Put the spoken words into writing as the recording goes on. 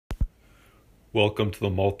Welcome to the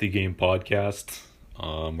Multi-Game Podcast,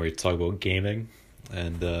 where we talk about gaming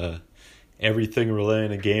and everything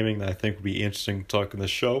relating to gaming that I think would be interesting to talk about on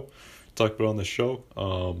the show.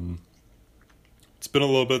 It's been a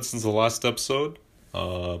little bit since the last episode,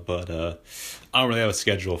 but I don't really have a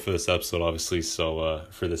schedule for this episode, obviously, so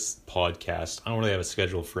for this podcast, I don't really have a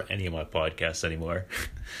schedule for any of my podcasts anymore.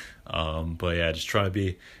 But yeah, just trying to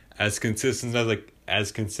be as consistent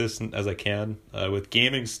as I can with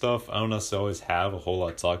gaming stuff. I don't necessarily always have a whole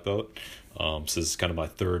lot to talk about. So this is kind of my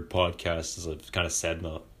third podcast, as I've kind of said in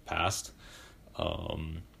the past.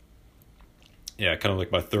 Yeah, kind of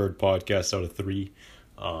like my third podcast out of three.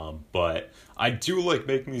 But I do like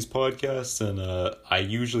making these podcasts, and I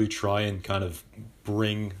usually try and kind of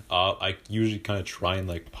try and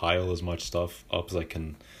like pile as much stuff up as I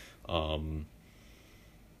can.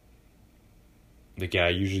 I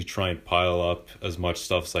usually try and pile up as much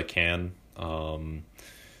stuff as I can to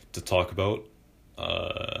talk about.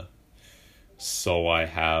 So I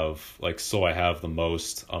have the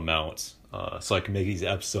most amount, so I can make these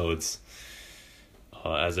episodes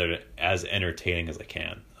as entertaining as I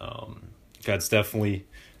can. That's definitely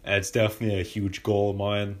a huge goal of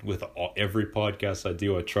mine with every podcast I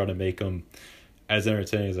do. I try to make them as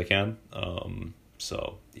entertaining as I can.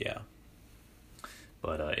 So yeah.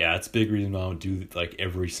 But yeah, it's a big reason I don't do like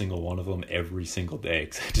every single one of them every single day,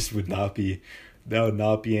 because it just would not be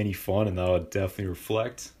any fun, and that would definitely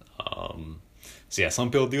reflect. So yeah, some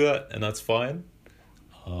people do that, and that's fine.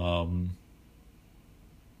 But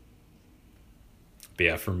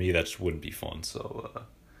yeah, for me that just wouldn't be fun. So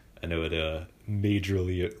and it would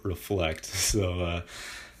majorly reflect. So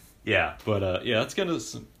yeah, but yeah, let's get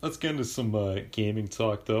into some gaming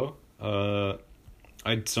talk though.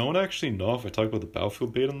 I don't actually know if I talked about the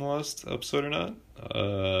Battlefield beta in the last episode or not.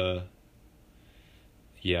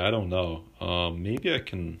 Yeah, I don't know. Maybe I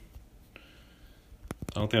can. I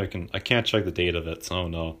don't think I can. I can't check the date of it, so I don't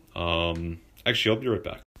know. Actually, I'll be right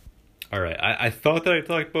back. All right, I thought that I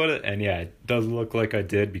talked about it, and yeah, it does look like I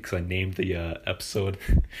did, because I named the episode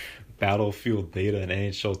Battlefield beta and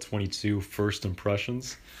NHL 22 First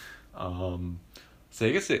Impressions. So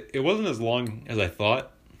I guess it wasn't as long as I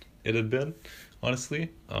thought it had been, honestly.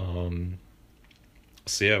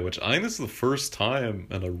 So yeah, which I think this is the first time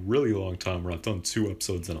in a really long time where I've done 2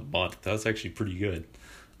 episodes in a month. That's actually pretty good.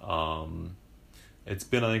 It's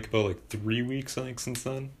been, I think, about like 3 weeks, I think, since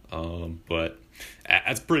then. But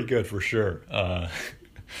that's pretty good for sure.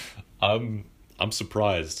 I'm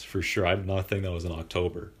surprised for sure. I did not think that was in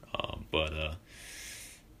October. But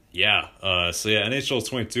yeah. So yeah, NHL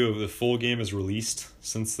 22, the full game is released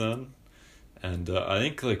since then. And I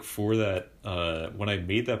think like for that, when I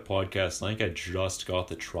made that podcast, I think I just got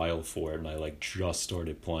the trial for it, and I like just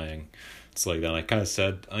started playing. It's like that. I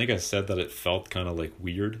think I said that it felt kind of like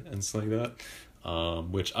weird and stuff like that,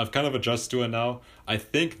 which I've kind of adjusted to it now. I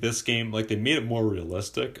think this game, like, they made it more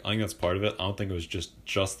realistic. I think that's part of it. I don't think it was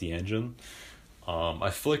just the engine.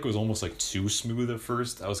 I feel like it was almost like too smooth at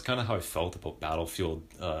first. That was kind of how I felt about Battlefield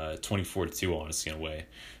 2042, honestly, in a way.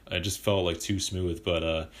 It just felt like too smooth, but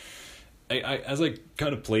I as I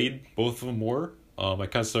kind of played both of them more, I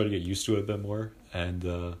kind of started to get used to it a bit more, and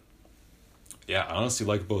yeah, I honestly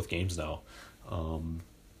like both games now.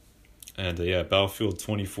 And yeah, Battlefield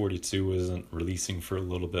 2042 isn't releasing for a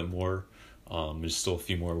little bit more. There's still a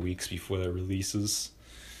few more weeks before that releases.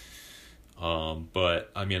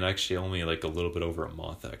 But I mean, actually only like a little bit over a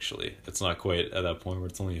month, actually. It's not quite at that point where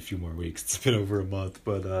it's only a few more weeks. It's been over a month,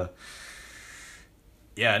 but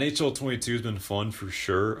yeah, NHL 22 has been fun for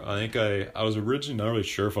sure. I think I was originally not really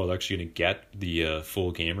sure if I was actually going to get the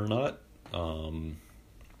full game or not. Or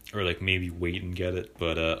like maybe wait and get it.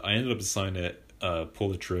 But I ended up deciding to pull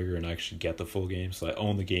the trigger and actually get the full game. So I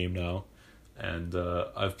own the game now. And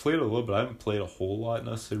I've played it a little bit. I haven't played a whole lot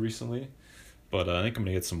necessarily recently. But I think I'm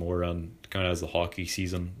going to get some more around kind of as the hockey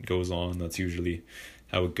season goes on. That's usually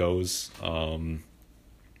how it goes.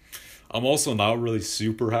 I'm also not really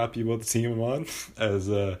super happy about the team I'm on, as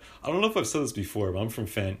I don't know if I've said this before, but I'm from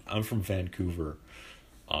Vancouver.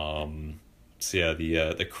 So yeah,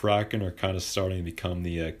 the Kraken are kind of starting to become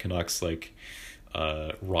the Canucks like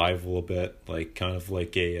rival a bit, like kind of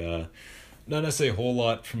like a not necessarily a whole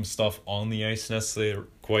lot from stuff on the ice necessarily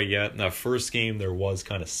quite yet. In that first game, there was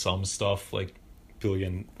kind of some stuff like people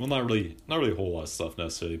again, well, not really a whole lot of stuff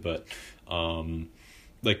necessarily, but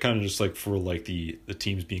like kind of just like for like the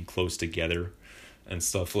teams being close together and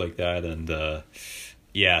stuff like that. And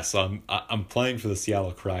yeah, so I'm playing for the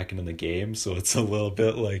Seattle Kraken in the game, so it's a little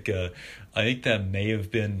bit like I think that may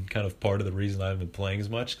have been kind of part of the reason I haven't been playing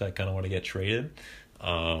as much, 'cause I kind of want to get traded.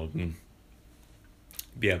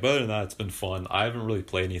 Yeah, but other than that, it's been fun. I haven't really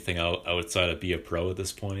played anything outside of Be a Pro at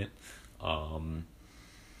this point. Um,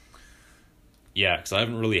 yeah, because I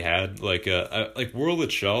haven't really had like World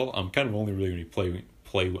of Shell. I'm kind of only really gonna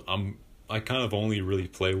play. I kind of only really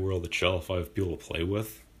play World of Shell if I have people to play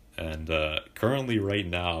with, and currently right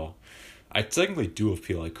now, I technically do have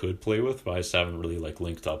people I could play with, but I just haven't really like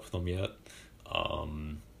linked up with them yet.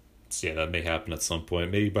 Um, so yeah, that may happen at some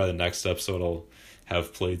point. Maybe by the next episode, I'll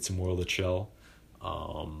have played some World of Shell.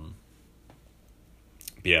 Um,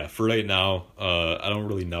 but yeah, for right now, I don't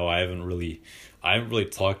really know. I haven't really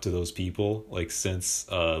talked to those people like since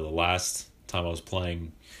the last time I was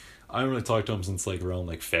playing. I haven't really talked to them since like around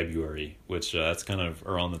like February, which that's kind of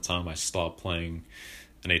around the time I stopped playing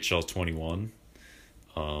NHL 21.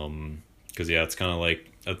 Because yeah, it's kind of like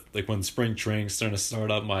when spring training's starting to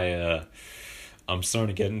start up. I'm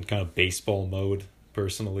starting to get in kind of baseball mode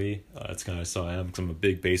personally. It's kind of so I am because I'm a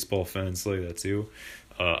big baseball fan, so like that too.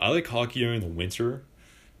 I like hockey during the winter,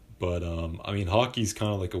 but I mean hockey's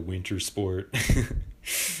kind of like a winter sport.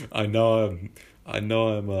 I know I know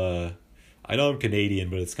I'm I know I'm Canadian,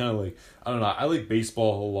 but it's kind of like I don't know. I like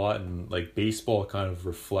baseball a lot, and like baseball kind of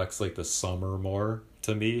reflects like the summer more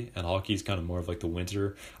to me, and hockey's kind of more of like the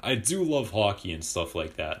winter. I do love hockey and stuff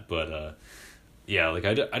like that, but yeah, like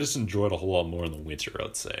I just enjoy it a whole lot more in the winter,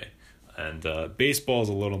 I'd say. And baseball is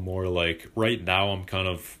a little more like right now I'm kind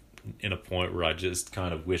of in a point where I just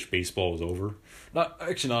kind of wish baseball was over. Not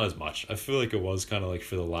as much. I feel like it was kind of like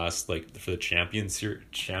for the last like for the like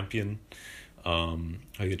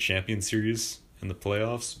the champion series in the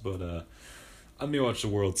playoffs, but I may watch the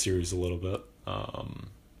World Series a little bit.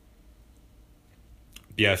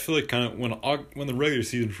 Yeah, I feel like kind of when the regular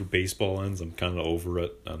season for baseball ends, I'm kind of over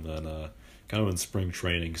it, and then kind of when spring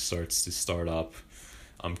training starts to start up,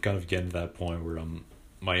 I'm kind of getting to that point where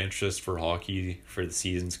my interest for hockey for the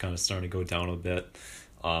season's kind of starting to go down a bit.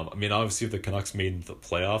 I mean, obviously, if the Canucks made into the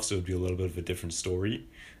playoffs, it would be a little bit of a different story.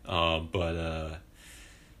 But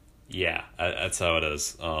yeah, that's how it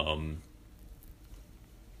is.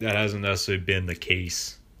 That hasn't necessarily been the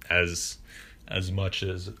case as much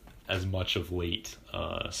of late.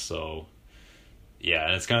 So yeah,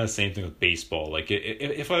 and it's kind of the same thing with baseball. Like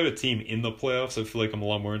if I have a team in the playoffs, I feel like I'm a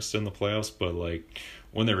lot more interested in the playoffs. But like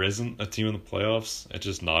when there isn't a team in the playoffs, it's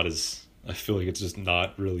just not as. I feel like it's just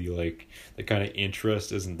not really like the kind of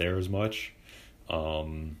interest isn't there as much.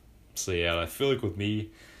 So yeah, I feel like with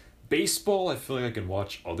me, baseball, I feel like I can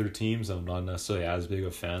watch other teams that I'm not necessarily as big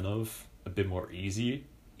a fan of a bit more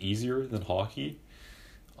easier than hockey.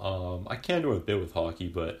 I can do a bit with hockey,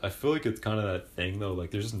 but I feel like it's kind of that thing though.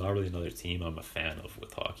 Like, there's just not really another team I'm a fan of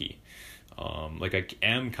with hockey. Like I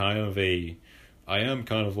am kind of like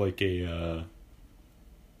a.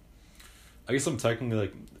 I guess I'm technically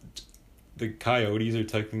like, the Coyotes are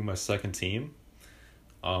technically my second team.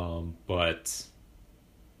 But.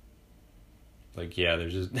 Like yeah,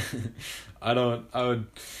 there's just. I don't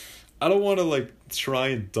want to like try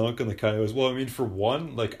and dunk on the Coyotes. Well, I mean, for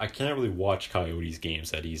one, like I can't really watch Coyotes games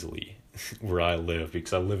that easily where I live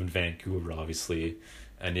because I live in Vancouver, obviously.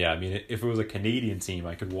 And yeah, I mean, if it was a Canadian team,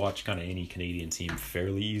 I could watch kind of any Canadian team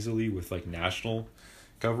fairly easily with like national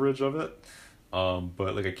coverage of it.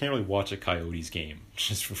 But like I can't really watch a Coyotes game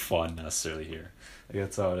just for fun necessarily here. Like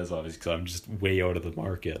that's how it is, obviously, because I'm just way out of the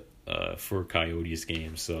market for Coyotes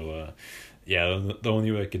games. So yeah, the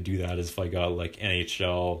only way I could do that is if I got like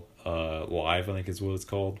NHL Live, I think is what it's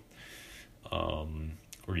called.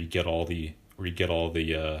 Where you get all the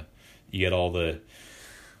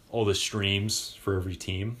all the streams for every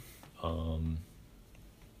team. So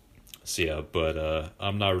yeah, but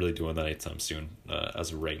I'm not really doing that anytime soon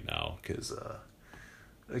as of right now, because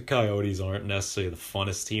the Coyotes aren't necessarily the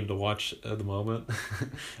funnest team to watch at the moment.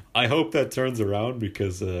 I hope that turns around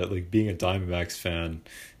because like being a Diamondbacks fan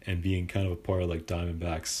and being kind of a part of like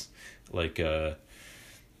Diamondbacks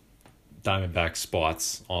Diamondback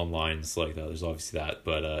spots online and stuff like that. There's obviously that,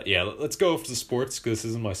 but yeah, let's go off to sports because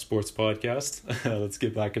this isn't my sports podcast. Let's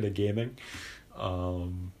get back into gaming.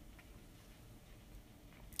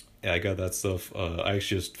 Yeah, I got that stuff. I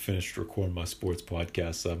actually just finished recording my sports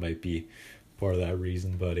podcast, so that might be part of that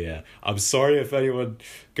reason. But yeah, I'm sorry if anyone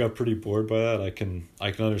got pretty bored by that. I can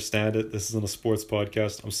understand it. This isn't a sports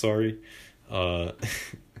podcast. I'm sorry. But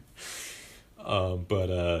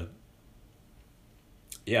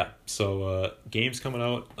yeah, so games coming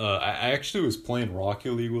out. I actually was playing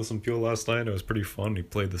Rocket League with some people last night. It was pretty fun. We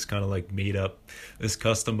played this kind of like made up, this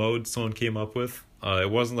custom mode someone came up with.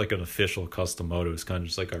 It wasn't like an official custom mode. It was kind of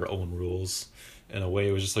just like our own rules in a way.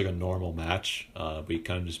 It was just like a normal match. We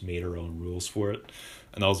kind of just made our own rules for it,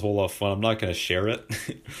 and that was a whole lot of fun. I'm not gonna share it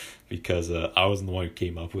because I wasn't the one who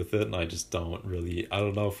came up with it, and I just don't really. I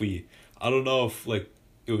don't know if like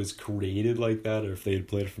it was created like that or if they had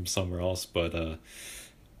played it from somewhere else, but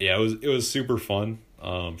yeah, it was super fun,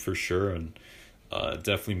 for sure, and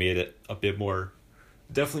definitely made it a bit more.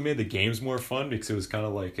 Definitely made the games more fun because it was kind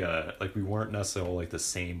of like we weren't necessarily like the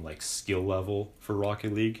same like skill level for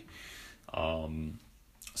Rocket League. So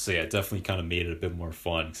yeah, it definitely kind of made it a bit more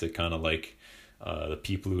fun because it kind of like the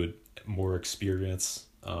people who had more experience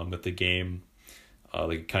with the game,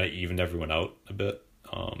 like kind of evened everyone out a bit,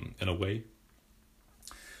 in a way.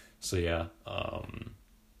 So yeah,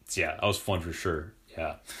 that was fun for sure.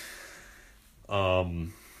 Yeah. But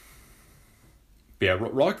yeah,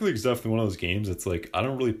 Rocket League is definitely one of those games. It's like I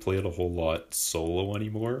don't really play it a whole lot solo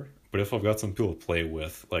anymore. But if I've got some people to play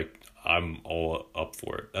with, like I'm all up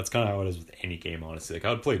for it. That's kind of how it is with any game, honestly. Like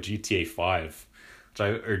I would play GTA 5,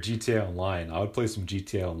 or GTA Online. I would play some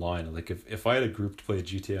GTA Online. Like if I had a group to play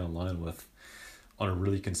GTA Online with on a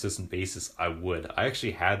really consistent basis, I would. I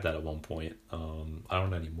actually had that at one point. I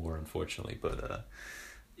don't anymore, unfortunately, but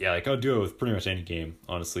yeah, like I'll do it with pretty much any game,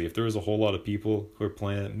 honestly. If there was a whole lot of people who are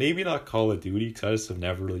playing it, maybe not Call of Duty, because I just have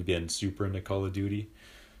never really been super into Call of Duty.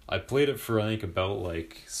 I played it for, I think, about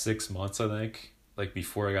like 6 months, I think, like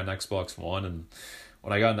before I got an Xbox One. And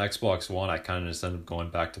when I got an Xbox One, I kind of just ended up going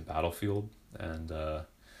back to Battlefield. And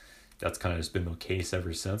that's kind of just been the case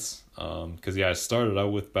ever since. Because, yeah, I started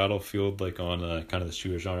out with Battlefield, like on kind of the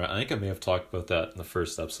shooter genre. I think I may have talked about that in the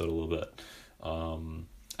first episode a little bit.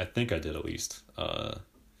 I think I did at least.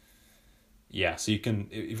 Yeah, so if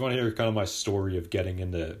you want to hear kind of my story of getting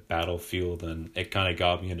into Battlefield, and it kind of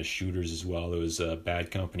got me into shooters as well. There was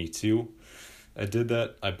Bad Company 2. I did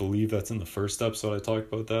that. I believe that's in the first episode I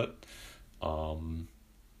talked about that.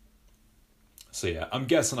 So yeah, I'm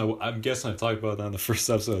guessing I talked about that in the first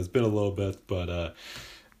episode. It's been a little bit, but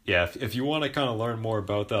yeah, if you want to kind of learn more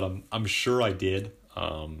about that, I'm sure I did.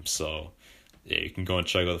 So yeah, you can go and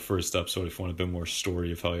check out the first episode if you want a bit more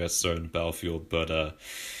story of how I got started in Battlefield. But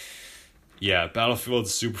yeah, Battlefield's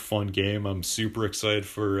a super fun game. I'm super excited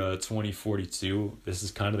for 2042. This is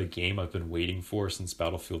kind of the game I've been waiting for since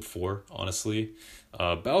Battlefield 4, honestly.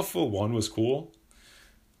 Battlefield 1 was cool.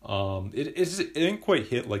 It didn't quite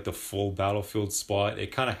hit like the full Battlefield spot.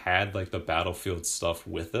 It kind of had like the Battlefield stuff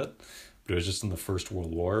with it, but it was just in the First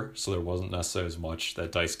World War, so there wasn't necessarily as much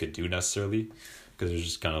that DICE could do necessarily, because there's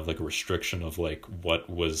just kind of like a restriction of like what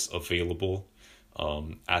was available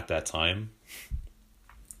at that time.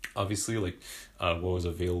 Obviously, like what was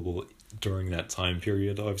available during that time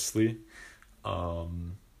period, obviously. So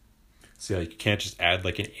yeah, you can't just add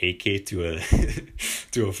like an AK to a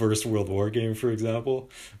to a First World War game, for example.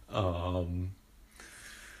 But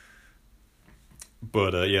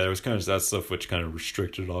yeah, there was kind of that stuff which kind of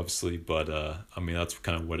restricted, obviously. But I mean, that's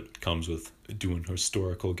kind of what it comes with doing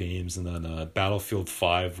historical games. And then Battlefield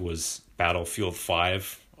 5 was Battlefield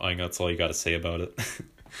 5. I think that's all you got to say about it.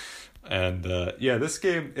 And yeah, this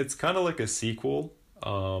game, it's kind of like a sequel.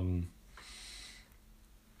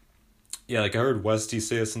 Yeah, like I heard Westy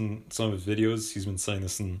say this in some of his videos. He's been saying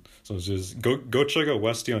this in some of his videos. Go check out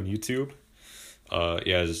Westy on YouTube.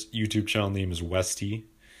 Yeah, his YouTube channel name is Westy.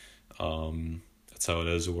 That's how it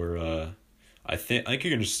is. Or I think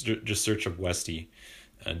you can just search up Westy,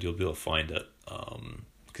 and you'll be able to find it.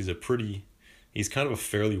 Because he's kind of a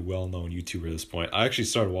fairly well-known YouTuber at this point. I actually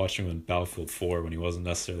started watching him in Battlefield 4 when he wasn't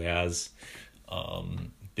necessarily as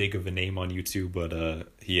big of a name on YouTube, but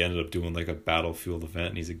he ended up doing like a Battlefield event,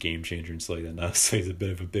 and he's a game changer and stuff like that now, so he's a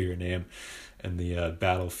bit of a bigger name in the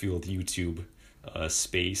Battlefield YouTube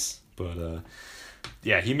space. But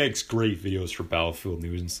yeah, he makes great videos for Battlefield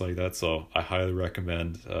news and stuff like that, so I highly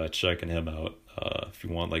recommend checking him out if you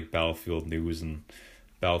want like Battlefield news and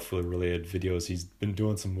Battlefield related videos. He's been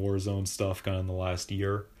doing some Warzone stuff kind of in the last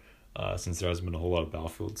year, since there hasn't been a whole lot of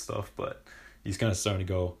Battlefield stuff, but he's kind of starting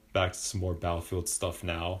to go back to some more Battlefield stuff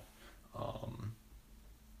now.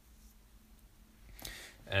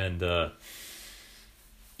 And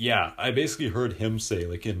yeah, I basically heard him say,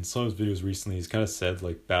 like in some of his videos recently, he's kind of said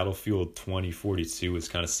like Battlefield 2042 is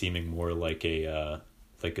kind of seeming more like a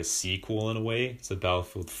sequel in a way to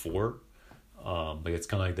Battlefield 4. Like it's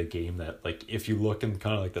kind of like the game that, like, if you look in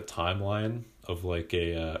kind of like the timeline of like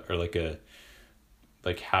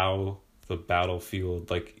like how the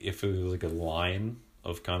Battlefield, like if it was like a line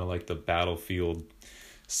of kind of like the Battlefield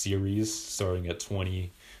series starting at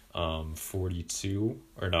 2042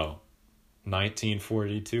 or no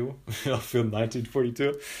 1942 Battlefield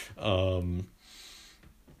 1942,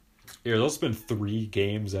 Yeah, there's been 3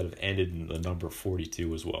 games that have ended in the number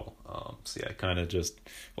 42 as well. So yeah, I kind of just,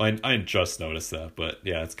 well, I didn't just notice that, but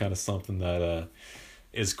yeah, it's kind of something that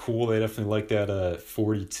is cool. They definitely like that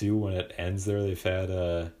 42 when it ends there. They've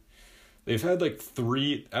had like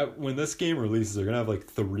 3 when this game releases, they're gonna have like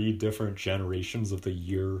 3 different generations of the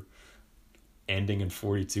year ending in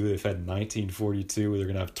 42. They've had 1942, they're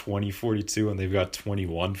gonna have 2042, and they've got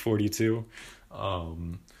 2142.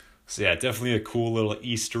 So yeah, definitely a cool little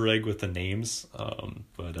Easter egg with the names.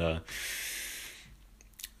 But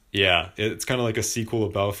yeah, it's kind of like a sequel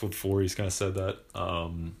of Battlefield 4. He's kind of said that.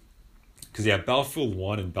 Because yeah, Battlefield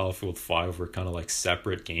 1 and Battlefield 5 were kind of like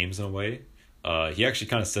separate games in a way. He actually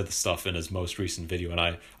kind of said the stuff in his most recent video, and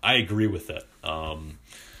I agree with it.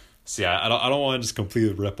 So yeah, I don't want to just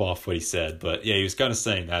completely rip off what he said, but yeah, he was kind of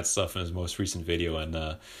saying that stuff in his most recent video,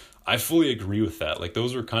 and I fully agree with that. Like,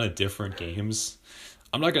 those were kind of different games.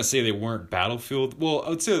 I'm not gonna say they weren't Battlefield. Well, I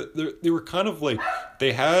would say they were kind of like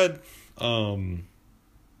they had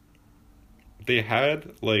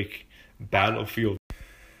like Battlefield.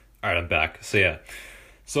 All right, I'm back. So yeah,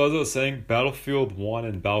 so as I was saying, Battlefield 1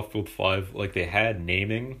 and Battlefield 5, like, they had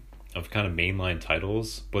naming of kind of mainline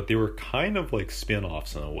titles, but they were kind of like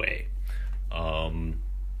spin-offs in a way.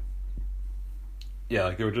 Yeah,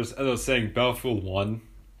 like, they were just, as I was saying, Battlefield 1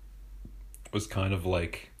 was kind of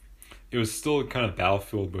like, it was still kind of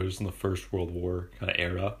Battlefield, but it was in the First World War kind of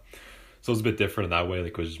era. So it was a bit different in that way,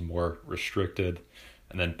 like, it was more restricted.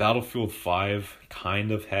 And then Battlefield 5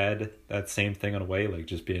 kind of had that same thing in a way, like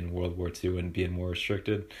just being World War II and being more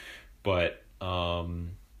restricted. But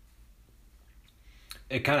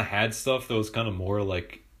it kind of had stuff that was kind of more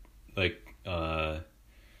like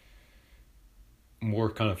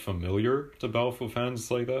more kind of familiar to Battlefield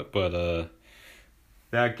fans like that. But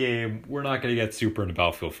that game, we're not going to get super into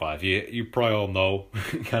Battlefield 5. You probably all know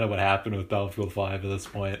kind of what happened with Battlefield 5 at this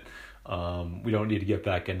point. We don't need to get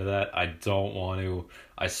back into that. I don't want to.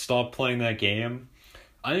 I stopped playing that game.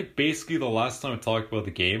 I think basically the last time I talked about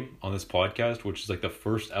the game on this podcast, which is like the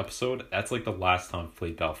first episode, that's like the last time I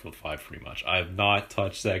played Battlefield 5 pretty much. I have not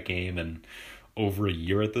touched that game in over a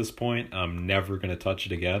year at this point. I'm never going to touch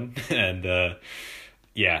it again. And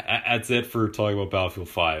yeah, that's it for talking about Battlefield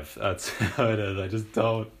 5. That's how it is.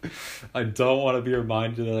 I don't want to be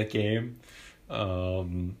reminded of that game.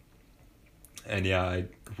 And yeah, I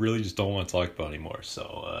really just don't want to talk about it anymore.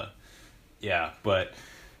 So yeah, but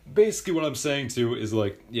basically what I'm saying too is,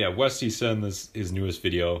 like, yeah, Westy said in his newest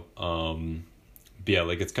video, but yeah,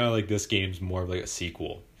 like, it's kind of like this game's more of like a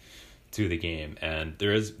sequel to the game, and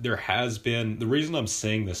there has been, the reason I'm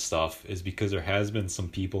saying this stuff is because there has been some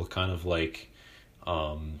people kind of like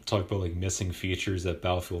talk about like missing features that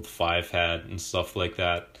Battlefield 5 had and stuff like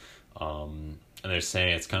that, and they're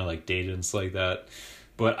saying it's kind of like dated and stuff like that.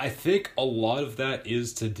 But I think a lot of that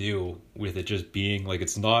is to do with it just being like,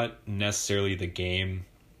 it's not necessarily the game.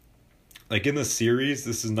 Like, in the series,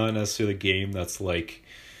 this is not necessarily the game that's like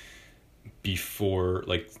before,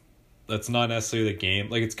 like, that's not necessarily the game.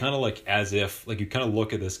 Like, it's kind of like as if, like, you kind of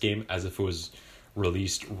look at this game as if it was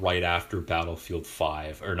released right after Battlefield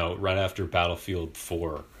 5, or no, right after Battlefield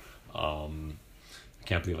 4. I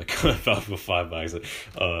can't believe I got Battlefield 5 by accident.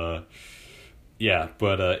 Yeah,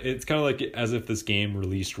 but it's kind of like as if this game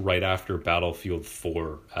released right after Battlefield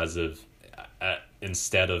 4, as if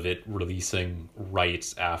instead of it releasing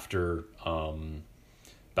right after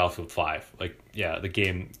Battlefield 5. Like, yeah, the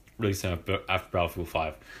game releasing after Battlefield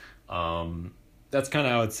 5. That's kind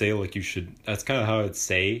of how I'd say, like, that's kind of how I'd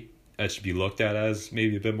say that should be looked at as,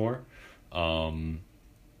 maybe a bit more.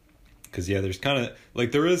 Because, yeah, there's kind of,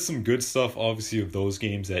 like, there is some good stuff, obviously, of those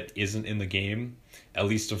games that isn't in the game, at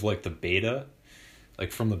least of, like, the beta.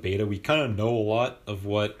 Like, from the beta, we kind of know a lot of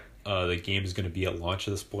what the game is going to be at launch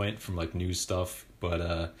at this point from, like, new stuff. But,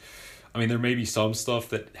 I mean, there may be some stuff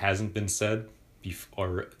that hasn't been said,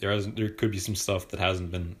 or there could be some stuff that hasn't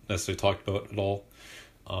been necessarily talked about at all,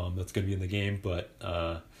 that's going to be in the game. But,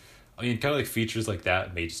 I mean, kind of like features like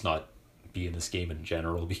that may just not be in this game in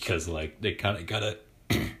general, because, like, they've kind of got to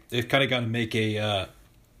make a,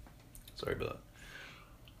 sorry about that.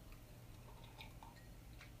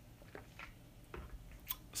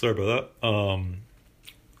 Sorry about that.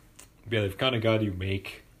 Yeah, they've kind of got to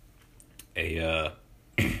make a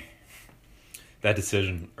that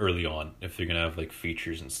decision early on if they're gonna have like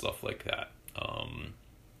features and stuff like that.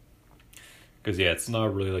 Because yeah, it's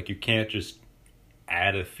not really like, you can't just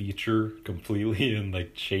add a feature completely and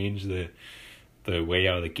like change the way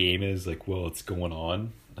how the game is, like, well, it's going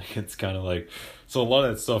on. Like, it's kind of like, so a lot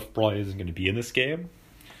of that stuff probably isn't going to be in this game.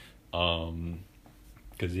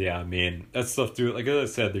 Because, yeah, I mean, that stuff too, like, as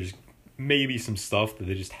I said, there's maybe some stuff that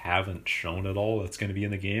they just haven't shown at all that's going to be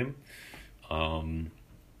in the game.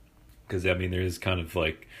 Because I mean, there's kind of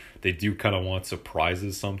like, they do kind of want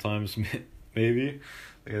surprises sometimes, maybe.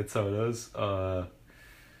 Like, that's how it is.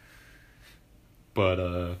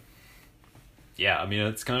 But yeah, I mean,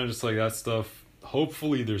 it's kind of just like that stuff.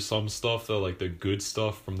 Hopefully there's some stuff that, like, the good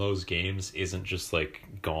stuff from those games isn't just like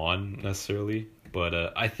gone necessarily.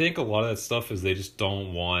 But I think a lot of that stuff is they just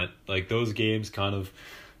don't want, like, those games kind of,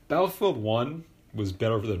 Battlefield 1 was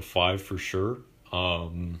better than 5 for sure.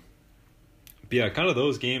 But yeah, kind of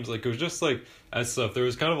those games, like, it was just like that stuff. There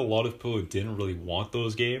was kind of a lot of people who didn't really want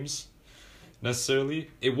those games necessarily.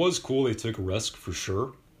 It was cool, they took a risk for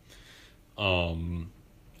sure.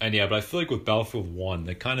 And yeah, but I feel like with Battlefield 1,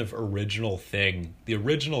 the kind of original thing, the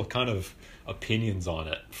original kind of opinions on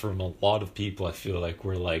it from a lot of people, I feel like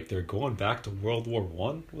were like, they're going back to World War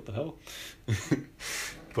One. What the hell?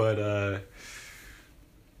 But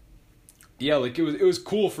yeah, like it was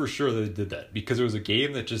cool for sure that they did that, because it was a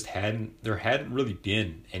game that just hadn't really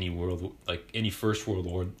been any First World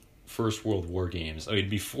War games. I mean,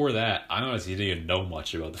 before that, I honestly didn't even know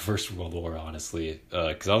much about the First World War, honestly,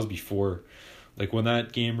 because I was before, like, when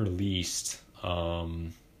that game released, or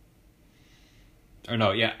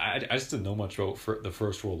no, yeah, I just didn't know much about the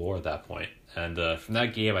First World War at that point, and from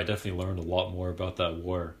that game, I definitely learned a lot more about that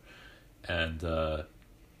war, and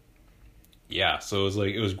yeah, so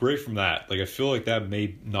it was great from that. Like, I feel like that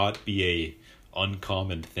may not be a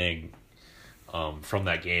uncommon thing, from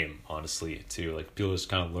that game, honestly, too. Like, people just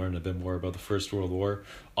kind of learn a bit more about the First World War.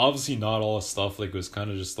 Obviously, not all the stuff, like, it was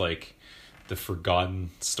kind of just, like, the forgotten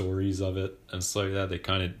stories of it and stuff like that. They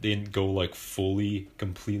kind of didn't go, like,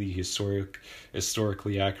 completely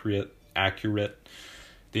historically accurate.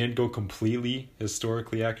 They didn't go completely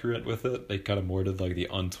historically accurate with it. They kind of more did, like, the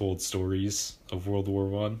untold stories of World War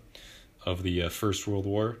One, of the First World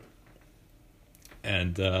War.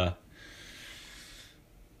 And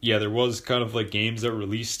yeah, there was kind of like games that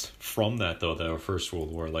released from that, though, that were First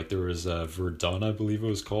World War. Like, there was Verdun, I believe it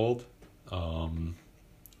was called,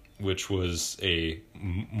 which was a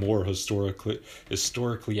more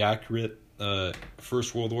historically accurate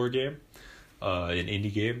First World War game, an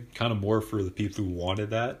indie game, kind of more for the people who wanted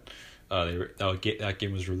that. That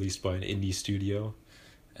game was released by an indie studio,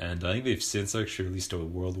 and I think they've since actually released a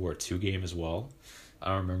World War II game as well. I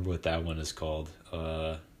don't remember what that one is called.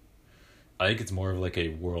 I think it's more of like a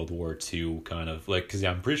World War II kind of, like, because yeah,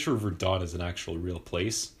 I'm pretty sure Verdun is an actual real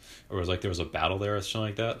place, or it was like there was a battle there or something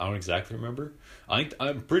like that. I don't exactly remember. I'm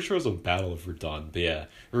pretty sure it was a battle of Verdun, but yeah,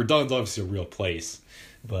 Verdun's obviously a real place,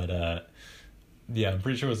 but yeah, I'm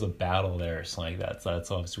pretty sure it was a battle there or something like that. So that's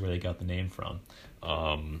obviously where they got the name from.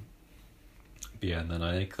 But yeah, and then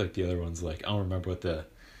I think like the other one's like, I don't remember what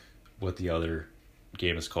the other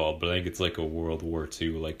game is called, but I think it's like a World War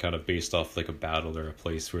II, like kind of based off like a battle or a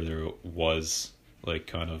place where there was like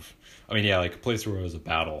kind of, I mean, yeah, like a place where it was a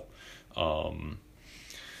battle.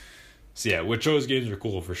 So yeah, which those games are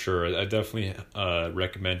cool for sure. I definitely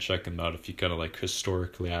recommend checking them out if you kind of like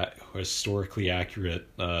historically accurate,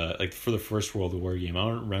 like for the First World War game. I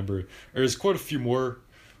don't remember, there's quite a few more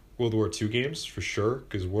World War II games for sure,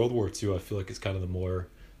 because World War II I feel like is kind of the more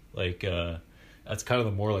like that's kind of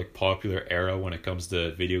the more like popular era when it comes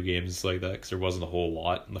to video games like that, because there wasn't a whole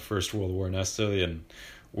lot in the First World War necessarily, and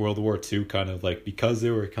World War II kind of like, because they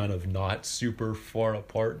were kind of not super far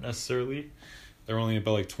apart necessarily, they're only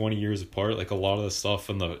about like 20 years apart. Like a lot of the stuff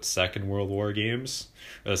in the Second World War games,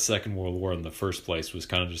 the Second World War in the first place, was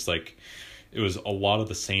kind of just like, it was a lot of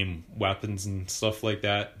the same weapons and stuff like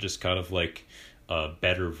that, just kind of like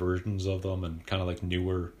better versions of them, and kind of like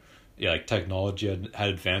newer, yeah, like technology had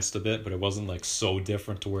advanced a bit, but it wasn't like so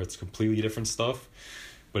different to where it's completely different stuff.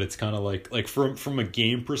 But it's kind of like from a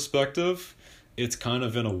game perspective, it's kind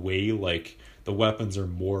of in a way like the weapons are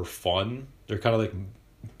more fun. They're kind of like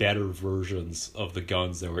better versions of the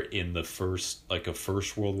guns that were in the First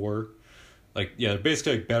World War. Like, yeah, they're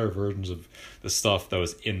basically like better versions of the stuff that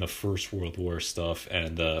was in the First World War stuff.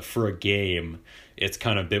 And for a game, it's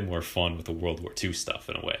kind of a bit more fun with the World War II stuff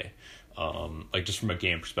in a way. Like just from a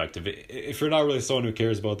game perspective, if you're not really someone who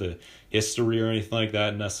cares about the history or anything like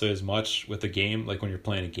that necessarily as much with a game, like when you're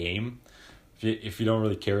playing a game, if you don't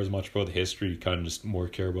really care as much about the history, you kind of just more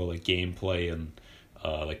care about like gameplay and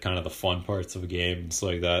like kind of the fun parts of a game and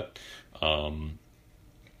stuff like that.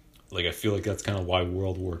 Like I feel like that's kind of why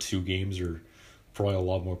World War II games are probably a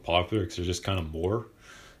lot more popular, because there's just kind of more.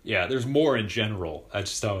 Yeah, there's more in general.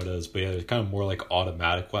 That's just how it is. But yeah, there's kind of more like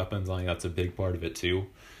automatic weapons. I think that's a big part of it too.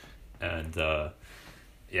 And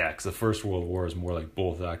yeah, because the First World War is more like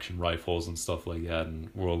bolt action rifles and stuff like that, and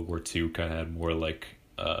World War II kind of had more like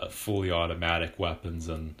fully automatic weapons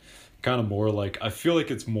and kind of more like, I feel like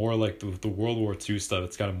it's more like the World War II stuff.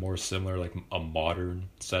 It's kind of more similar, like a modern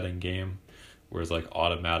setting game, whereas like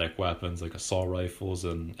automatic weapons like assault rifles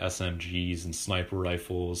and SMGs and sniper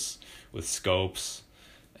rifles with scopes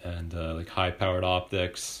and like high powered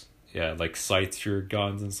optics. Yeah, like sights for your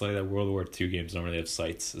guns and stuff like that. World War II games don't really have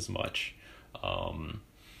sights as much.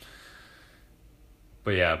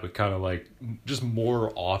 But yeah, but kind of like just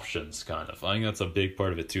more options, kind of. I think that's a big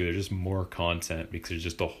part of it too. There's just more content because there's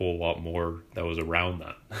just a whole lot more that was around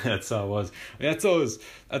that. That's how it was. I mean, that's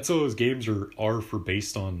how those games are for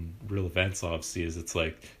based on real events. Obviously, is it's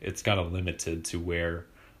like it's kind of limited to where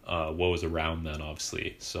what was around then.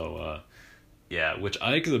 Obviously, so yeah, which I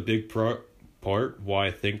think is a big part why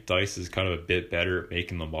I think DICE is kind of a bit better at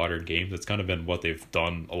making the modern games. It's kind of been what they've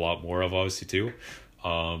done a lot more of, obviously too.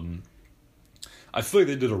 I feel like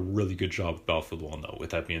they did a really good job with Battlefield 1 though, with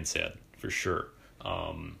that being said, for sure.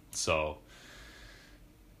 So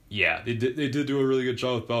yeah, they did do a really good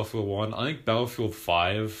job with Battlefield 1. I think Battlefield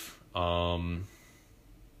 5, I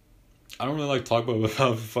don't really like talking about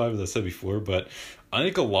Battlefield 5 as I said before, but I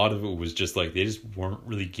think a lot of it was just like they just weren't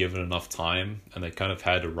really given enough time and they kind of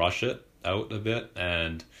had to rush it out a bit,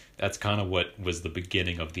 and that's kind of what was the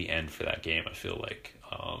beginning of the end for that game, I feel like.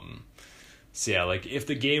 So yeah, like if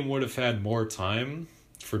the game would have had more time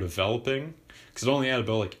for developing, because it only had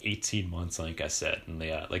about like 18 months, I think I said, and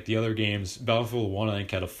yeah, like the other games, Battlefield 1 I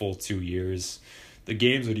think had a full 2 years. The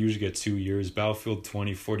games would usually get 2 years. Battlefield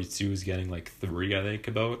 2042 is getting like 3, I think,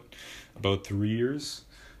 about 3 years.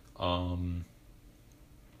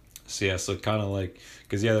 So yeah, so kind of like,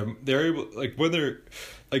 because yeah, they're able, like when they're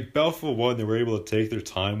like Battlefield 1, they were able to take their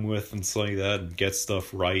time with and stuff like that and get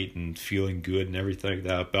stuff right and feeling good and everything like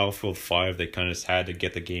that. Battlefield 5, they kind of just had to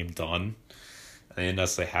get the game done, and they didn't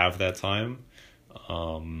necessarily have that time.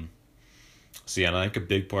 So yeah, and I think a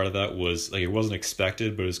big part of that was like it wasn't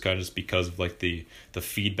expected, but it was kind of just because of like the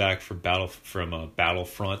feedback from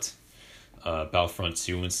Battlefront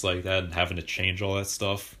 2 and stuff like that, and having to change all that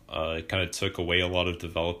stuff. It kind of took away a lot of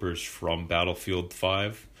developers from Battlefield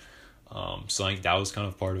 5. So I think that was kind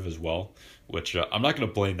of part of it as well, which I'm not going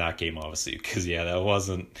to blame that game, obviously, because yeah, that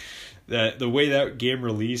wasn't the way that game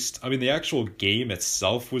released. I mean, the actual game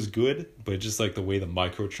itself was good, but just like the way the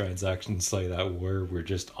microtransactions like that were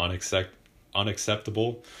just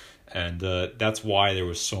unacceptable. And that's why there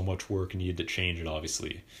was so much work needed to change it,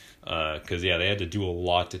 obviously. Because yeah, they had to do a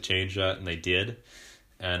lot to change that, and they did,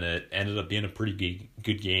 and it ended up being a pretty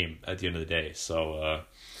good game at the end of the day. So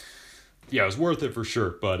yeah, it was worth it for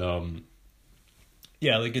sure. But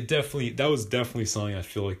yeah, like that was definitely something I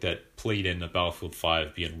feel like that played into Battlefield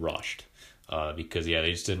 5 being rushed, because yeah,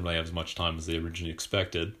 they just didn't really have as much time as they originally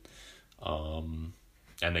expected, and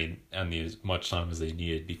as much time as they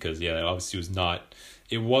needed, because yeah, obviously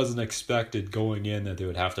it wasn't expected going in that they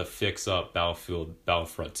would have to fix up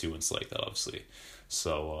Battlefront 2 and stuff like that, obviously.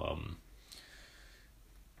 So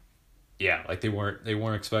yeah, like they weren't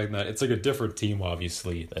expecting that. It's like a different team,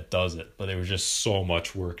 obviously, that does it, but there was just so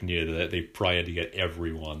much work needed that they probably had to get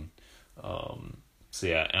everyone. So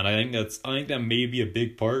yeah, and I think that may be a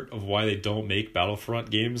big part of why they don't make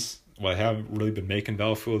Battlefront games. Why they haven't really been making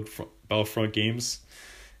Battlefront games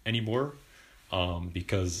anymore.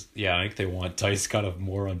 Because yeah, I think they want DICE kind of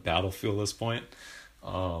more on Battlefield at this point.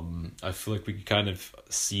 I feel like we could kind of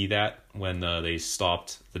see that when they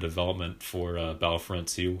stopped the development for Battlefront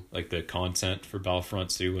 2, like the content for Battlefront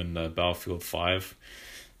 2 and Battlefield 5,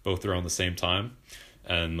 both around the same time,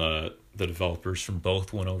 and the developers from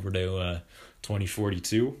both went over to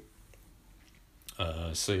 2042.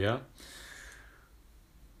 So yeah.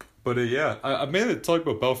 But yeah, I mainly talk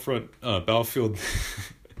about Battlefield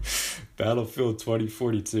Battlefield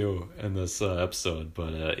 2042 in this episode,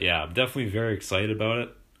 but yeah, I'm definitely very excited about it.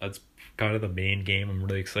 That's kind of the main game I'm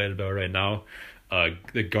really excited about right now.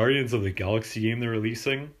 The Guardians of the Galaxy game they're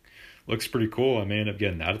releasing looks pretty cool. I may end up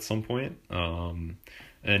getting that at some point. And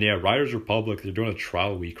yeah, Riders Republic, they're doing a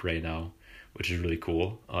trial week right now, which is really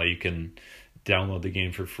cool. You can download the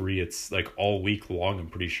game for free. It's like all week long, I'm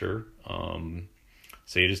pretty sure.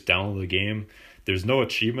 So you just download the game. There's no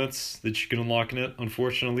achievements that you can unlock in it,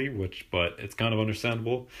 unfortunately, but it's kind of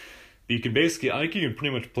understandable. But you can I think you can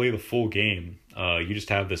pretty much play the full game. You just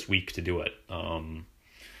have this week to do it.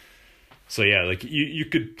 So yeah, like you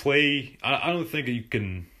could play. I don't think you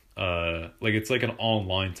can. Like it's like an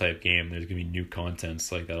online type game. There's gonna be new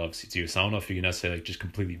contents like that, obviously too. So I don't know if you can necessarily like just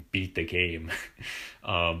completely beat the game.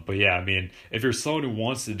 But yeah, I mean, if you're someone who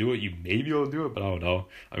wants to do it, you may be able to do it. But I don't know.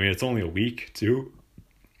 I mean, it's only a week too.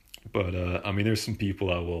 But I mean, there's some people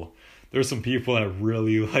that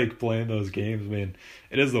really like playing those games. I mean,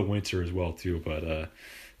 it is the winter as well too, but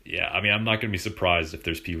Yeah, I mean, I'm not gonna be surprised if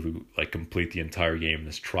there's people who like complete the entire game in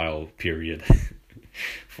this trial period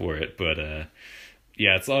for it, but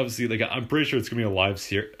yeah, it's obviously like I'm pretty sure it's gonna be a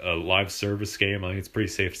live service game. I think it's pretty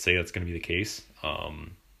safe to say that's gonna be the case.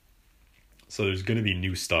 So there's gonna be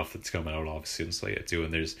new stuff that's coming out obviously in Slay It too,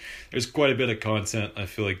 and there's quite a bit of content. I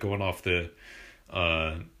feel like going off the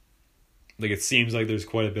like it seems like there's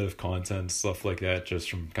quite a bit of content, stuff like that, just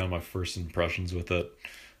from kind of my first impressions with it.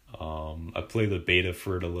 I played the beta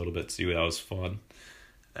for it a little bit too. That was fun,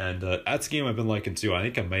 and that's a game I've been liking too. I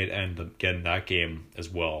think I might end up getting that game as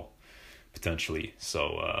well, potentially.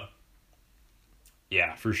 So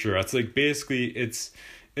yeah, for sure. That's like basically it's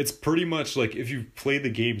pretty much like if you played the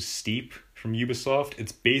game Steep from Ubisoft,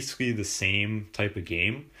 it's basically the same type of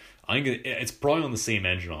game. I think it's probably on the same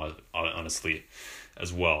engine, honestly,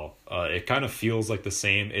 as well. It kind of feels like the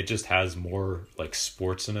same. It just has more like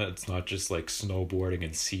sports in it. It's not just like snowboarding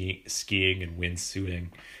and skiing and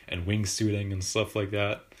wingsuiting and stuff like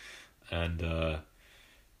that. And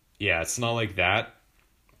yeah, it's not like that.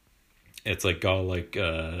 It's like got like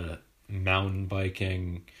mountain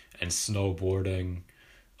biking and snowboarding.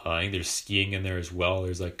 I think there's skiing in there as well.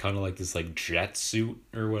 There's like kind of like this like jet suit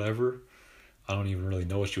or whatever. I don't even really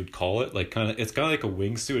know what you would call it. Like it's kind of like a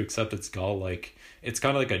wingsuit, except it's got like it's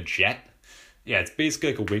kind of like a jet. Yeah, it's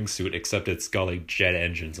basically like a wingsuit, except it's got like jet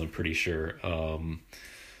engines. I'm pretty sure.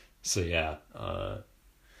 So yeah,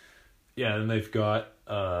 yeah, and they've got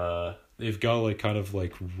like kind of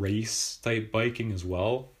like race type biking as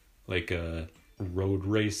well, like a road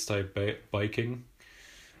race type biking.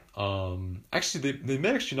 Actually they may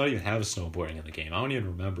actually not even have snowboarding in the game. I don't even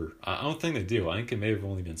remember. I don't think they do. I think it may have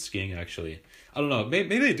only been skiing actually. I don't know.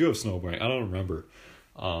 Maybe they do have snowboarding. I don't remember.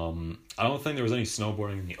 I don't think there was any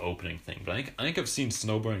snowboarding in the opening thing, but I think I've seen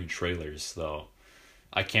snowboarding trailers though.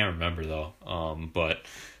 I can't remember though. But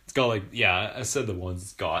it's got like yeah, I said the ones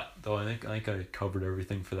it's got though. I think I covered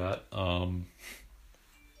everything for that.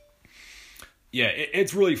 Yeah,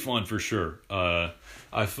 it's really fun for sure.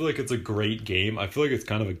 I feel like it's a great game. I feel like it's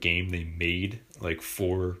kind of a game they made like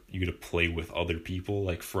for you to play with other people,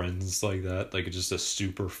 like friends like that. Like it's just a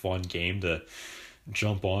super fun game to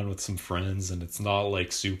jump on with some friends, and it's not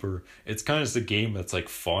like super it's kind of just a game that's like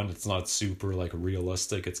fun. It's not super like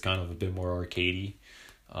realistic. It's kind of a bit more arcadey.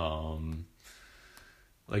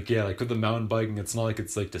 Like yeah, like with the mountain biking, it's not like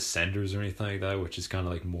it's like Descenders or anything like that, which is kind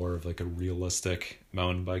of like more of like a realistic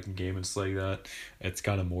mountain biking game and stuff like that. It's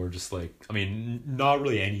kind of more just like I mean, not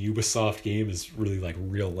really any Ubisoft game is really like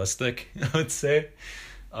realistic, I would say.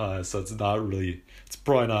 So it's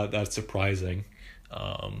probably not that surprising,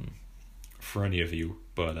 for any of you,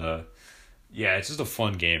 but yeah, it's just a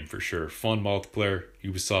fun game for sure. Fun multiplayer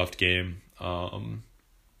Ubisoft game, and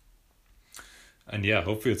yeah,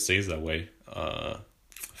 hopefully it stays that way.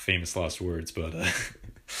 Famous last words, but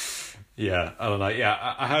yeah, I don't know.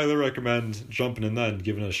 Yeah, I highly recommend jumping in that and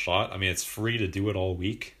giving it a shot. I mean, it's free to do it all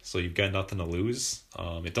week, so you've got nothing to lose.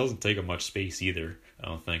 It doesn't take up much space either. I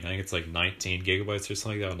don't think. I think it's like 19 gigabytes or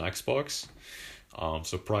something like that on Xbox.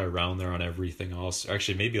 So probably around there on everything else.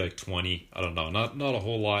 Actually, maybe like 20. I don't know. Not a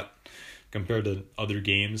whole lot compared to other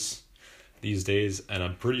games these days. And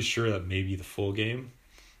I'm pretty sure that maybe the full game.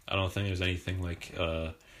 I don't think there's anything like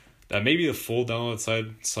that. Maybe the full download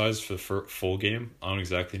size for the full game. I don't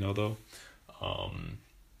exactly know though.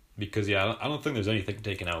 Because yeah, I don't think there's anything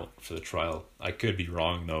taken out for the trial. I could be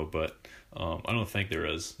wrong though, but I don't think there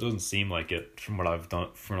is. It doesn't seem like it from what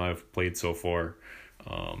I've played so far.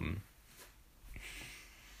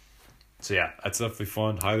 So yeah, that's definitely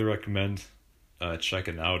fun. Highly recommend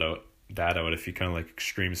checking that out if you kind of like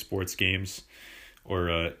extreme sports games,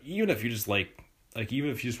 or even if you just even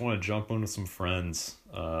if you just want to jump on with some friends.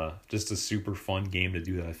 Just a super fun game to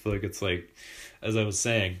do that. I feel like it's like, as I was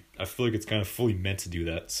saying, I feel like it's kind of fully meant to do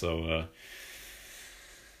that. So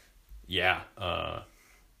yeah,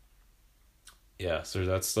 yeah. So there's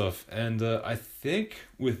that stuff, and I think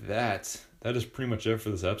with that is pretty much it for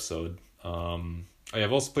this episode.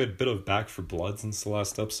 I've also played a bit of Back 4 Blood since the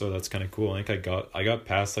last episode. That's kind of cool. I think I got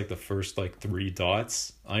past like the first like 3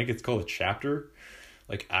 dots. I think it's called a chapter,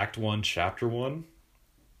 like Act 1, Chapter 1.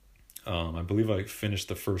 I believe I finished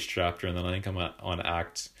the first chapter, and then I think I'm on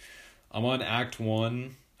Act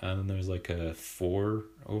 1, and then there's like a 4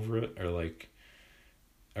 over it,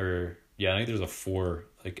 or yeah, I think there's a 4,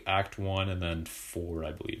 like Act 1 and then 4,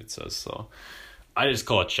 I believe it says. So I just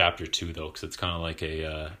call it Chapter 2 though, because it's kind of like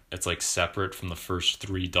it's like separate from the first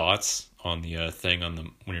 3 dots on the thing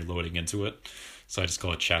when you're loading into it. So I just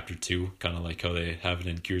call it Chapter 2, kind of like how they have it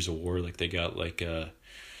in Gears of War. Like they got like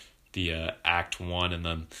the Act 1, and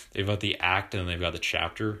then they've got the act, and then they've got the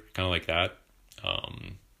chapter, kind of like that.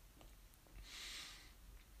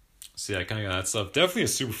 So yeah, kind of got that stuff. Definitely a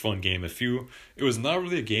super fun game. It was not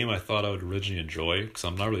really a game I thought I would originally enjoy because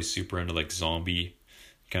I'm not really super into like zombie,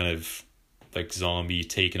 kind of like zombie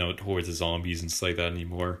taking out hordes of zombies and stuff like that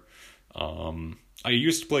anymore. I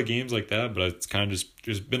used to play games like that, but it's kind of just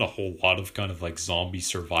there's been a whole lot of kind of like zombie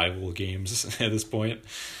survival games at this point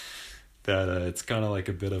that it's kind of like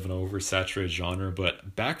a bit of an oversaturated genre.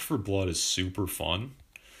 But Back for Blood is super fun.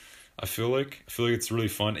 I feel like it's really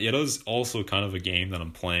fun. It is also kind of a game that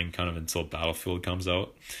I'm playing kind of until Battlefield comes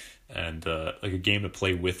out, and like a game to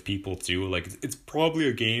play with people too. Like it's probably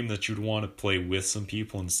a game that you'd want to play with some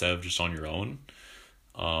people instead of just on your own.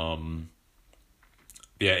 Um,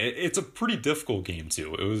 yeah, it's a pretty difficult game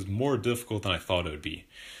too. It was more difficult than I thought it would be.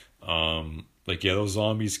 Like yeah, those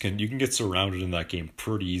zombies you can get surrounded in that game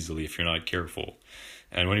pretty easily if you're not careful,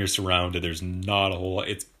 and when you're surrounded, there's not a whole lot.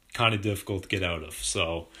 It's kind of difficult to get out of.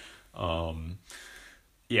 So.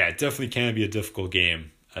 Yeah, it definitely can be a difficult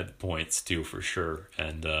game at points too, for sure.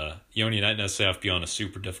 And you don't not necessarily have to be on a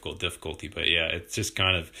super difficult difficulty, but yeah, it's just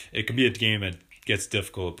kind of it can be a game that gets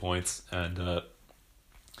difficult at points. And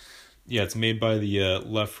yeah, it's made by the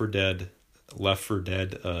Left 4 Dead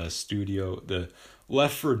studio, the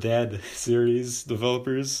Left 4 Dead series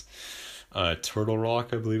developers. Turtle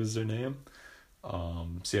Rock, I believe, is their name.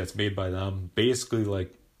 So yeah, it's made by them. Basically,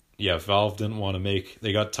 like. Yeah, Valve didn't want to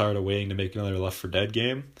they got tired of waiting to make another Left 4 Dead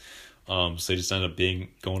game. So they just ended up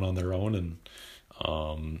going on their own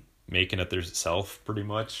and making it themselves pretty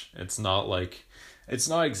much. It's not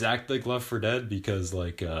exactly like Left 4 Dead because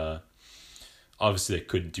like obviously they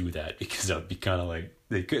couldn't do that because that would be kind of like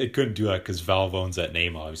it couldn't do that because Valve owns that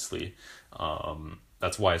name obviously.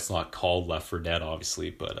 That's why it's not called Left 4 Dead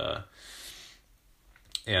obviously, but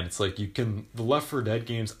and it's like the Left 4 Dead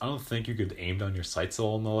games, I don't think you could aim down your sights at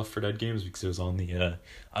all in the Left 4 Dead games because it was on the,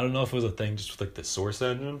 I don't know if it was a thing just with like the Source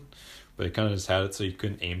engine, but it kind of just had it so you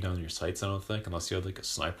couldn't aim down your sights, I don't think, unless you had like a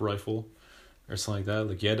sniper rifle or something like that.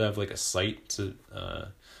 Like you had to have like a sight you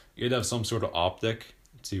had to have some sort of optic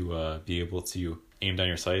to be able to aim down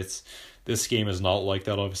your sights. This game is not like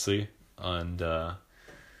that, obviously. And yeah,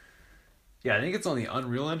 I think it's on the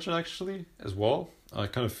Unreal Engine actually as well.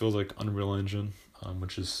 It kind of feels like Unreal Engine.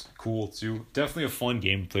 Which is cool too. Definitely a fun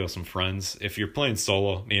game to play with some friends. If you're playing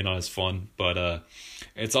solo, maybe not as fun, but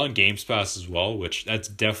it's on Games Pass as well, which that's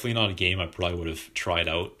definitely not a game I probably would have tried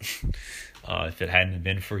out if it hadn't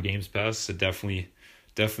been for Games Pass. So definitely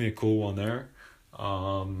a cool one there.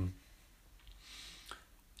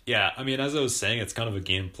 Yeah, I mean, as I was saying, it's kind of a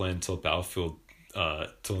game plan until till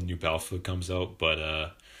a new Battlefield comes out,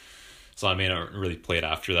 but so I may not really play it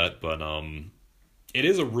after that, but it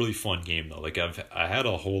is a really fun game though. Like I had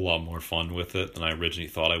a whole lot more fun with it than I originally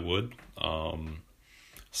thought I would.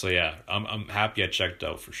 So yeah, I'm happy I checked it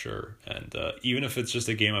out for sure. And even if it's just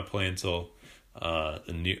a game I play until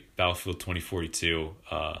the new Battlefield 2042,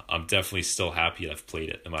 I'm definitely still happy I've played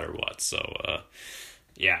it no matter what. So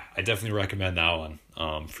yeah, I definitely recommend that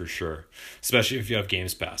one for sure, especially if you have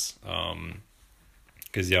Games Pass.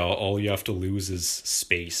 Because yeah, all you have to lose is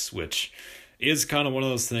space, which is kind of one of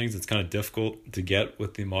those things that's kind of difficult to get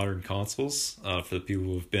with the modern consoles for the people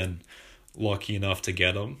who have been lucky enough to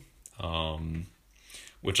get them,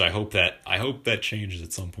 which I hope that changes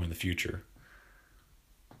at some point in the future.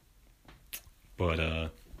 But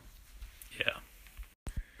yeah,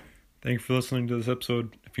 thank you for listening to this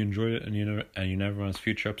episode. If you enjoyed it and you never want a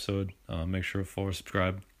future episode, make sure to follow or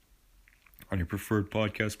subscribe on your preferred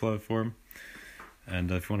podcast platform.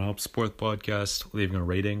 And if you want to help support the podcast, leaving a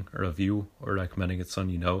rating or a review or recommending it to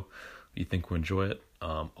someone you think will enjoy it,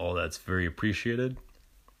 all that's very appreciated.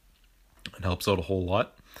 It helps out a whole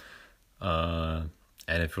lot. And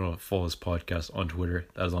if you want to follow this podcast on Twitter,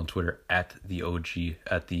 that is on Twitter at the OG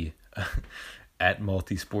at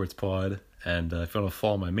Multisportspod. And if you want to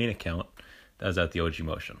follow my main account, that is at the OG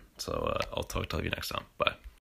Motion. So I'll talk to you next time. Bye.